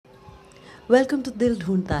Welcome to दिल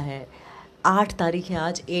ढूंढता है 8 तारीख है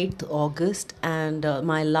आज 8th August and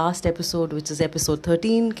my last episode which is episode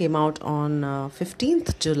 13 came out on 15th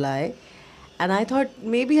July and I thought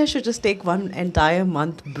maybe I should just take one entire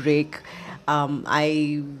month break. I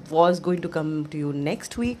was going to come to you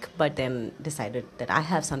next week but then decided that I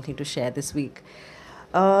have something to share this week.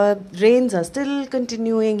 Rains are still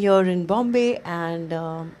continuing here in Bombay and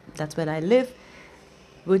that's where I live,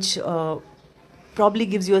 which probably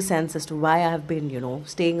gives you a sense as to why I have been,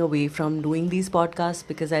 staying away from doing these podcasts,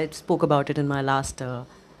 because I spoke about it in my last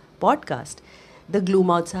podcast. The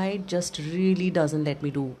gloom outside just really doesn't let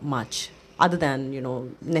me do much other than,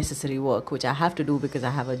 necessary work, which I have to do because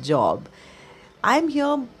I have a job. I'm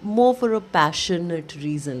here more for a passionate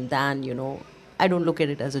reason than, I don't look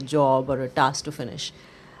at it as a job or a task to finish.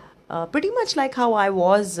 Pretty much like how I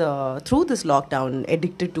was through this lockdown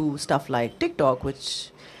addicted to stuff like TikTok, which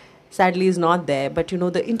sadly is not there, but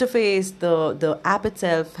the interface, the app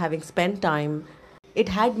itself, having spent time,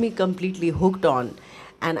 it had me completely hooked on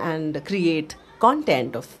and create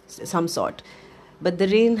content of some sort. But the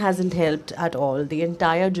rain hasn't helped at all. The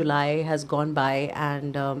entire July has gone by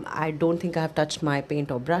and I don't think I have touched my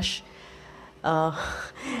paint or brush. uh,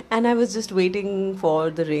 and I was just waiting for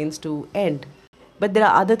the rains to end. But there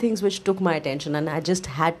are other things which took my attention and I just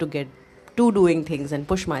had to get to doing things and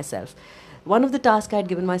push myself. One of the tasks I had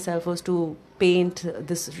given myself was to paint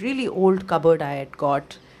this really old cupboard I had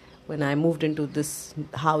got when I moved into this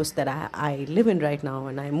house that I live in right now,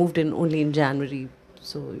 and I moved in only in January,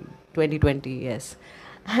 so 2020, yes.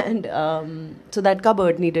 And so that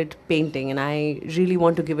cupboard needed painting and I really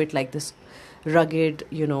want to give it like this rugged,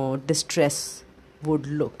 distress wood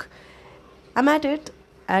look. I'm at it,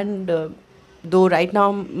 and though right now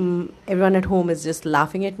everyone at home is just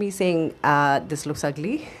laughing at me saying this looks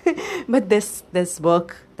ugly, but there's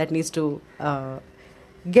work that needs to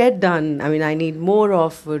get done. I mean, I need more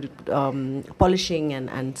of polishing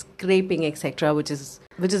and scraping, etc., which is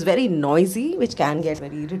very noisy, which can get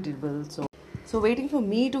very irritable. So waiting for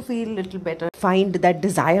me to feel a little better, find that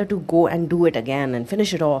desire to go and do it again and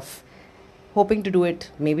finish it off, hoping to do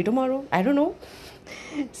it maybe tomorrow, I don't know.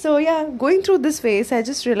 So yeah, going through this phase, I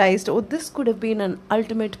just realized, this could have been an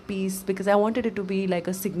ultimate piece, because I wanted it to be like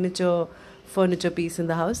a signature furniture piece in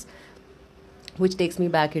the house, which takes me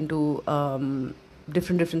back into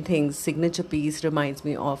different things. Signature piece reminds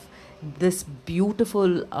me of this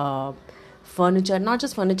beautiful furniture, not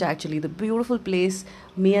just furniture actually, the beautiful place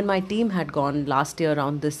me and my team had gone last year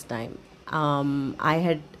around this time. I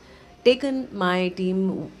had taken my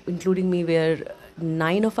team, including me, were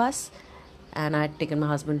 9 of us, and I had taken my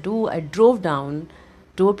husband too. I drove down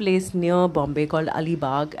to a place near Bombay called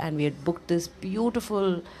Alibag, and we had booked this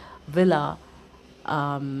beautiful villa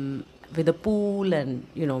with a pool, and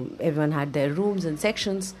everyone had their rooms and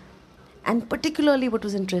sections. And particularly what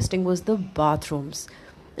was interesting was the bathrooms.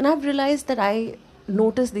 And I've realized that I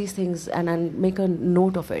notice these things and make a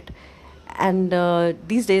note of it. And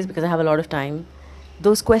these days, because I have a lot of time,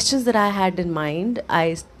 those questions that I had in mind,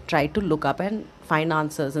 I tried to look up and find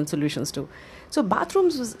answers and solutions to. So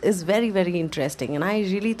bathrooms is very, very interesting. And I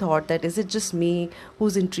really thought that, is it just me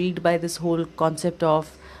who's intrigued by this whole concept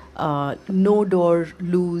of no door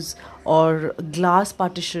loos or glass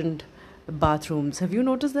partitioned bathrooms? Have you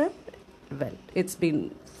noticed that? Well, it's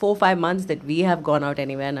been 4-5 months that we have gone out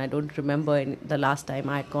anywhere, and I don't remember the last time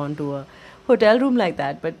I had gone to a hotel room like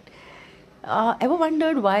that. But ever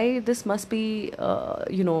wondered why this must be,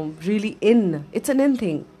 really in? It's an in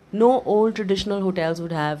thing. No old traditional hotels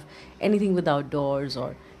would have anything without doors,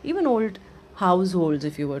 or even old households,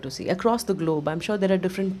 if you were to see across the globe. I'm sure there are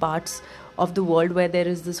different parts of the world where there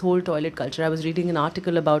is this whole toilet culture. I was reading an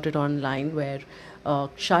article about it online where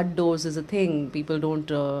shut doors is a thing. People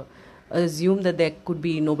don't assume that there could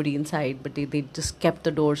be nobody inside, but they just kept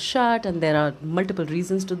the doors shut, and there are multiple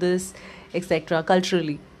reasons to this, etc.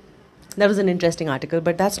 Culturally, that was an interesting article,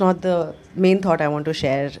 but that's not the main thought I want to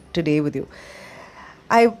share today with you.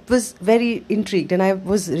 I was very intrigued and I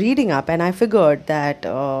was reading up, and I figured that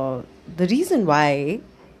the reason why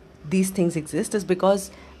these things exist is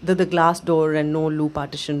because the glass door and no loop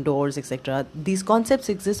partition doors, etc., these concepts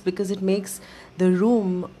exist because it makes the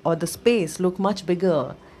room or the space look much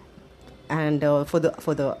bigger, and for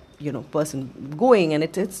the person going, and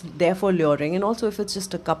it's therefore luring. And also, if it's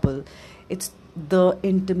just a couple, it's the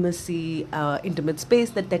intimate space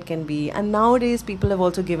that can be. And nowadays people have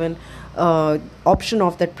also given option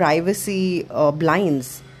of that privacy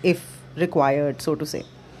blinds if required, so to say.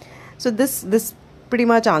 So this pretty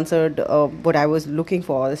much answered what I was looking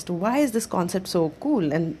for as to why is this concept so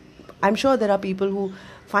cool. And I'm sure there are people who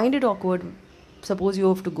find it awkward. Suppose you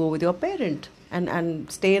have to go with your parent and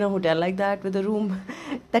stay in a hotel like that with a room.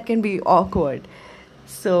 That can be awkward.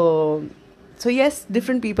 So, so yes,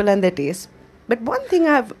 different people and their tastes. But one thing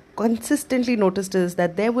I've consistently noticed is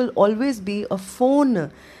that there will always be a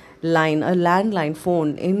phone line, a landline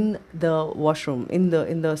phone in the washroom, in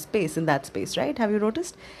the space, in that space, right? Have you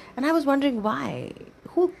noticed? And I was wondering why.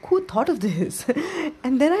 Who thought of this?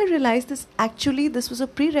 And then I realized this was a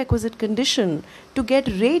prerequisite condition to get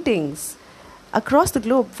ratings across the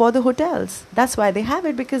globe for the hotels. That's why they have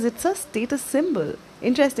it, because it's a status symbol.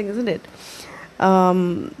 Interesting, isn't it?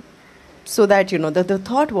 Um, so that the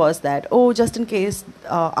thought was that, oh, just in case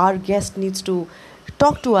our guest needs to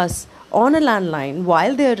talk to us on a landline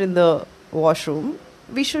while they're in the washroom,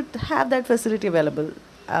 we should have that facility available.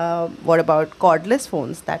 What about cordless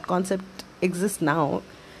phones? That concept exists now.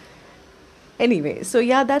 Anyway, so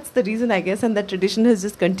yeah, that's the reason, I guess, and that tradition has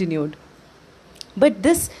just continued. But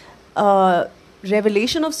this uh,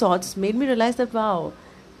 revelation of sorts made me realize that, wow,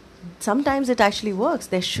 sometimes it actually works.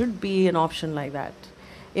 There should be an option like that.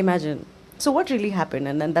 Imagine. So, what really happened?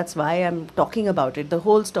 And then that's why I'm talking about it. The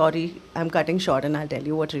whole story I'm cutting short, and I'll tell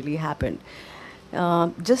you what really happened.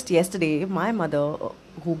 Just yesterday, my mother,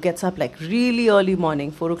 who gets up like really early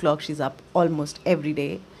morning, 4 o'clock, she's up almost every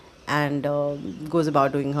day and goes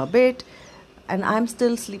about doing her bit. And I'm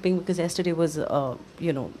still sleeping because yesterday was,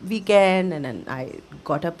 weekend, and then I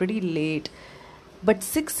got up pretty late. But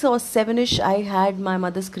 6 or 7ish, I had my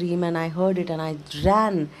mother scream and I heard it and I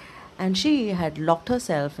ran. And she had locked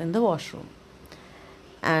herself in the washroom.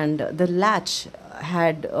 And the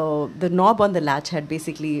knob on the latch had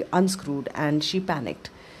basically unscrewed and she panicked.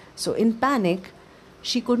 So, in panic,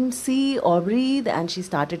 she couldn't see or breathe and she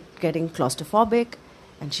started getting claustrophobic.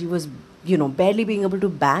 And she was, barely being able to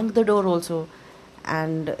bang the door also.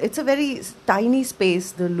 And it's a very tiny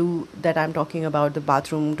space, the loo that I'm talking about, the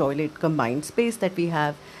bathroom toilet combined space that we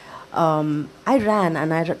have. I ran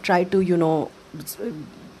and I tried to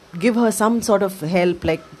give her some sort of help,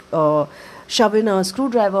 like shove in a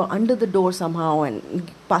screwdriver under the door somehow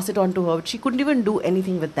and pass it on to her. She couldn't even do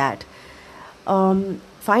anything with that.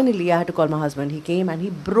 Finally, I had to call my husband. He came and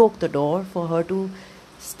he broke the door for her to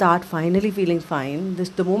start finally feeling fine.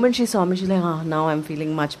 The moment she saw me, she's like, now I'm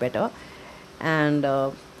feeling much better. And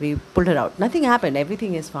we pulled her out. Nothing happened.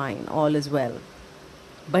 Everything is fine. All is well.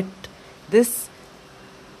 But this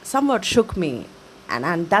somewhat shook me.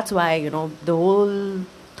 And that's why, the whole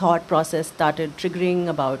thought process started triggering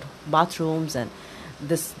about bathrooms and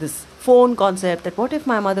this phone concept, that what if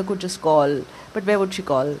my mother could just call, but where would she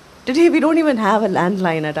call? Today we don't even have a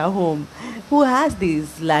landline at our home. Who has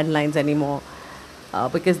these landlines anymore?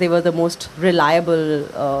 Because they were the most reliable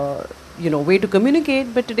way to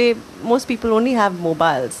communicate, but today most people only have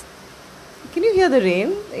mobiles. Can you hear the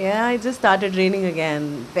rain? Yeah, it just started raining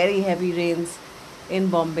again. Very heavy rains in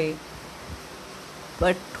Bombay.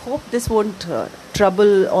 But hope this won't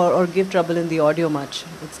trouble or give trouble in the audio much.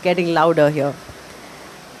 It's getting louder here.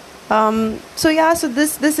 So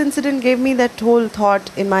this incident gave me that whole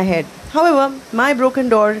thought in my head. However, my broken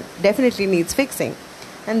door definitely needs fixing.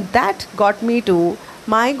 And that got me to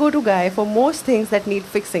my go-to guy for most things that need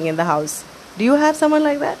fixing in the house. Do you have someone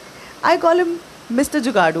like that? I call him Mr.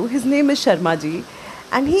 Jugadu. His name is Sharma ji.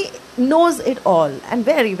 And he knows it all. And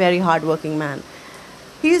very, very hardworking man.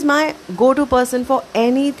 He is my go-to person for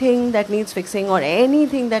anything that needs fixing or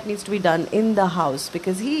anything that needs to be done in the house,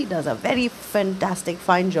 because he does a very fantastic,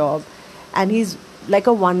 fine job and he's like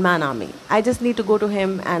a one-man army. I just need to go to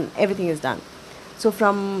him and everything is done. So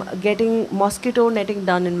from getting mosquito netting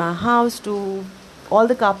done in my house to all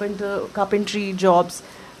the carpentry jobs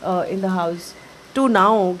in the house to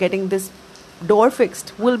now getting this door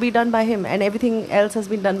fixed will be done by him, and everything else has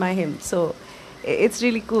been done by him. So it's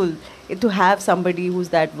really cool to have somebody who's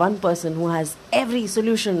that one person who has every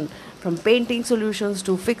solution, from painting solutions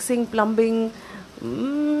to fixing plumbing.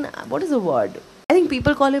 What is the word? I think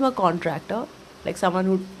people call him a contractor, like someone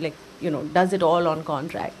who does it all on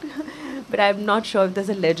contract. But I'm not sure if there's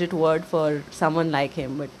a legit word for someone like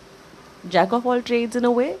him. But jack of all trades in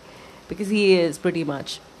a way, because he is pretty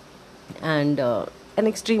much. And an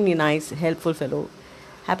extremely nice, helpful fellow.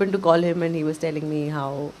 Happened to call him and he was telling me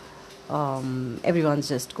how everyone's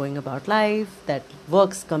just going about life, that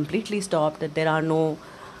work's completely stopped, that there are no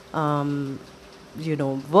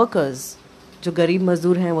workers. जो गरीब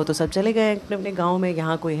मजदूर हैं वो तो सब चले गए अपने अपने गांव में,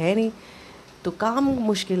 यहाँ कोई है नहीं, तो काम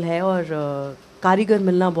मुश्किल है और कारीगर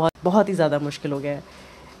मिलना बहुत बहुत ही ज़्यादा मुश्किल हो गया है.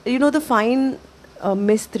 The fine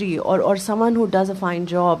mistri or someone who does a fine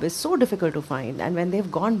job is so difficult to find, and when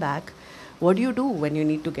they've gone back, what do you do when you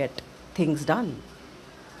need to get things done?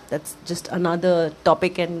 That's just another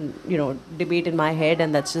topic and debate in my head,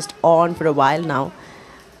 and that's just on for a while now.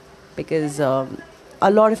 because a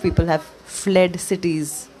lot of people have fled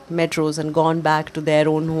cities, metros, and gone back to their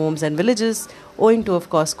own homes and villages, owing to, of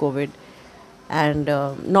course, COVID, and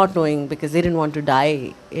not knowing because they didn't want to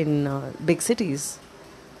die in big cities.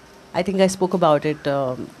 I think I spoke about it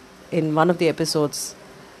in one of the episodes,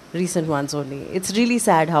 recent ones only. It's really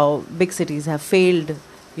sad how big cities have failed,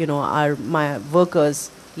 our my workers,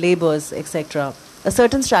 laborers, etc. A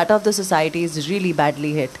certain strata of the society is really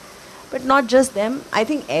badly hit, but not just them. I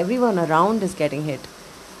think everyone around is getting hit.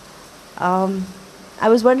 Um, I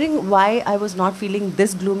was wondering why I was not feeling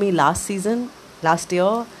this gloomy last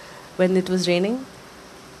year, when it was raining.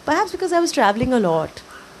 Perhaps because I was traveling a lot.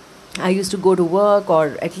 I used to go to work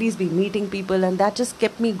or at least be meeting people, and that just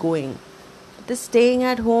kept me going. This staying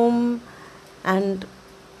at home and,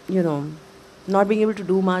 you know, not being able to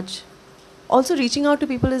do much. Also, reaching out to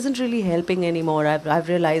people isn't really helping anymore. I've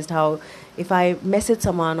realized how if I message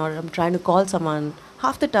someone or I'm trying to call someone,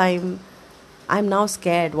 half the time I'm now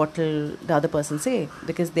scared what will the other person say,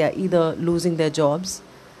 because they are either losing their jobs.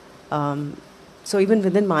 So even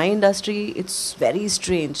within my industry, it's very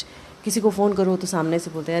strange. किसी को phone करो तो सामने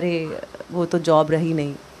से बोलते हैं अरे वो तो जॉब रही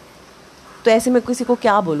नहीं. तो ऐसे में किसी को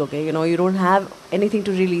क्या बोलोगे? You don't have anything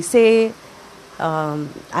to really say.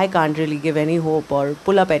 I can't really give any hope or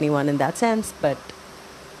pull up anyone in that sense, but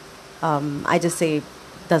I just say,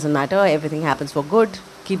 doesn't matter, everything happens for good,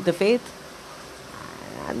 keep the faith,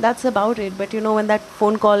 and that's about it. But when that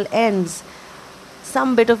phone call ends,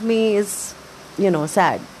 some bit of me is,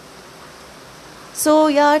 sad. So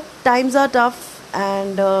yeah, times are tough,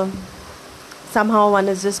 and somehow one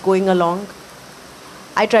is just going along.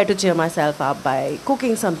 I try to cheer myself up by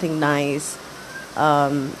cooking something nice.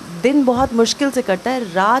 दिन बहुत मुश्किल से कटता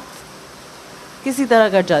है, रात किसी तरह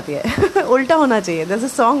cut जाती है. उल्टा होना चाहिए. There's a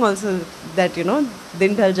song also that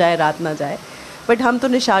दिन ढल जाए रात ना जाए. But हम तो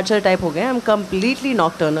निशाचर टाइप हो गए. I'm completely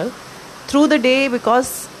nocturnal through the day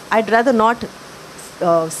because I'd rather not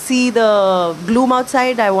see the gloom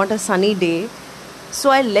outside. I want a sunny day, so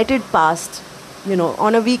I let it pass.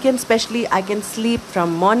 On a weekend especially, I can sleep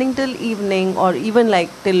from morning till evening or even like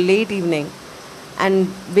till late evening and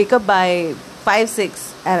wake up by 5,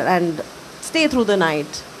 6 and stay through the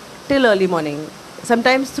night till early morning.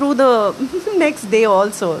 Sometimes through the next day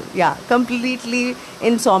also. Yeah, completely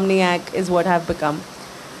insomniac is what I've become.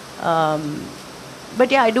 But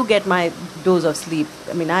yeah, I do get my dose of sleep.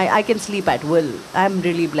 I mean, I can sleep at will. I'm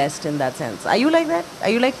really blessed in that sense. Are you like that? Are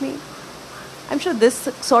you like me? I'm sure this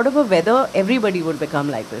sort of a weather, everybody would become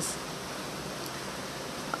like this.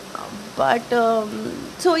 But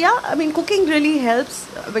so yeah, I mean, cooking really helps,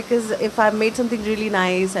 because if I've made something really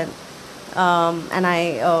nice and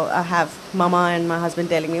I have mama and my husband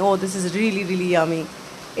telling me, oh, this is really, really yummy,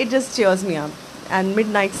 it just cheers me up. And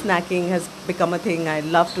midnight snacking has become a thing. I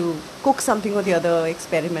love to cook something or the other,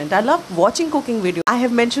 experiment. I love watching cooking videos. I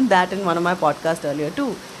have mentioned that in one of my podcasts earlier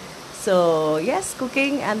too. So yes,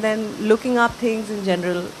 cooking and then looking up things in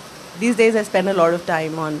general. These days I spend a lot of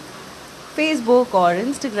time on Facebook or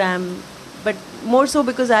Instagram, but more so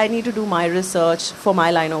because I need to do my research for my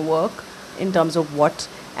line of work in terms of what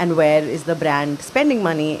and where is the brand spending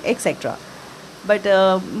money, etc. But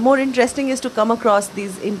more interesting is to come across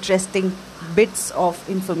these interesting bits of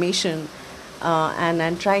information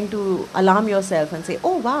and trying to alarm yourself and say,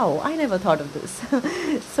 oh wow, I never thought of this.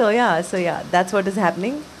 So yeah, that's what is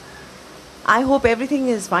happening. I hope everything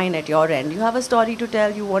is fine at your end. You have a story to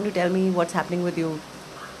tell, you want to tell me what's happening with you,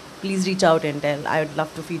 please reach out and tell. I would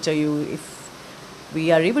love to feature you if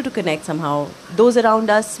we are able to connect somehow. Those around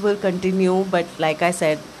us will continue, but like I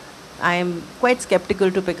said, I am quite skeptical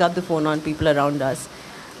to pick up the phone on people around us.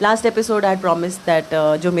 Last episode I had promised that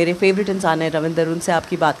जो मेरे favorite इंसान है रविंदर, उनसे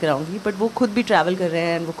आपकी बात कराऊंगी, but वो खुद भी travel कर रहे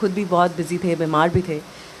हैं, वो खुद भी बहुत busy थे, बीमार भी थे,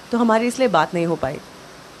 तो हमारी इसलिए बात नहीं हो पाई.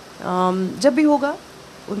 जब भी होगा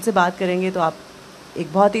उनसे बात करेंगे तो आप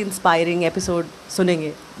एक बहुत ही इंस्पायरिंग एपिसोड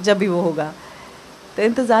सुनेंगे जब भी वो होगा. तो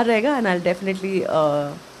इंतज़ार रहेगा and I'll definitely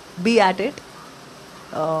be at it.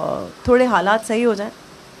 थोड़े हालात सही हो जाएं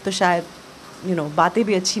तो शायद बातें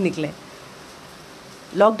भी अच्छी निकलें.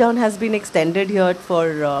 Lockdown has been extended here for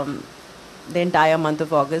the entire month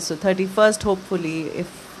of August. So 31st, hopefully, if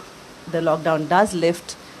the lockdown does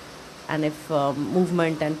lift and if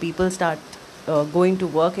movement and people start going to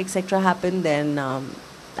work, etc. happen, then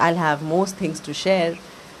I'll have most things to share.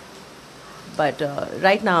 But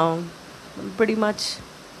right now, I'm pretty much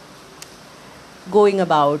going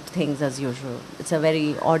about things as usual. It's a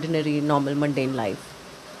very ordinary, normal, mundane life.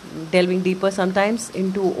 Delving deeper sometimes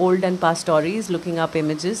into old and past stories, looking up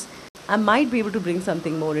images. I might be able to bring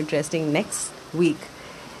something more interesting next week.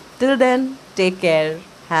 Till then, take care,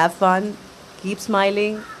 have fun, keep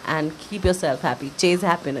smiling, and keep yourself happy. Chase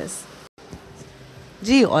happiness.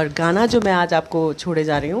 जी, और गाना जो मैं आज आपको छोड़े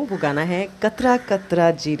जा रही हूँ वो गाना है कतरा कतरा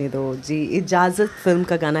जीने दो। जी, इजाज़त फिल्म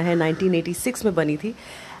का गाना है, 1986 में बनी थी।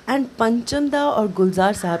 एंड पंचमदा और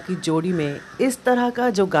गुलजार साहब की जोड़ी में इस तरह का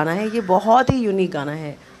जो गाना है ये बहुत ही यूनिक गाना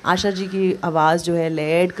है। आशा जी की आवाज़ जो है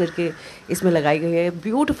लेड करके इसमें लगाई गई है,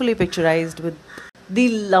 beautifully picturised with the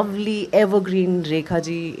lovely evergreen Rekha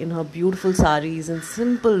ji in her beautiful saris and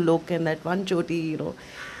simple look and that one चोटी, you know,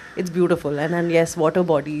 it's beautiful. And yes, water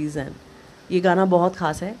bodies. And ये गाना बहुत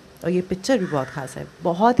ख़ास है और ये पिक्चर भी बहुत ख़ास है,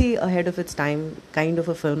 बहुत ही ahead of its time kind of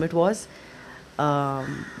a film it was.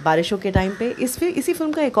 बारिशों के टाइम पे इसी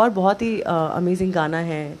फिल्म का एक और बहुत ही अमेजिंग गाना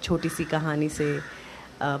है, छोटी सी कहानी से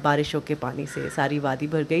बारिशों के पानी से सारी वादी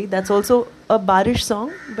भर गई। That's also a baarish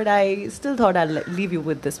song, but I still thought I leave you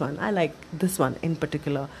with this one. I like this one in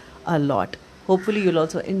particular a lot. Hopefully you'll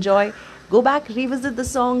also enjoy. Go back, revisit the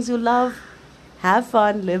songs you love. Have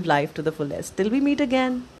fun, live life to the fullest. Till we meet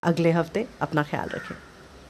again, अगले हफ्ते अपना ख्याल रखें.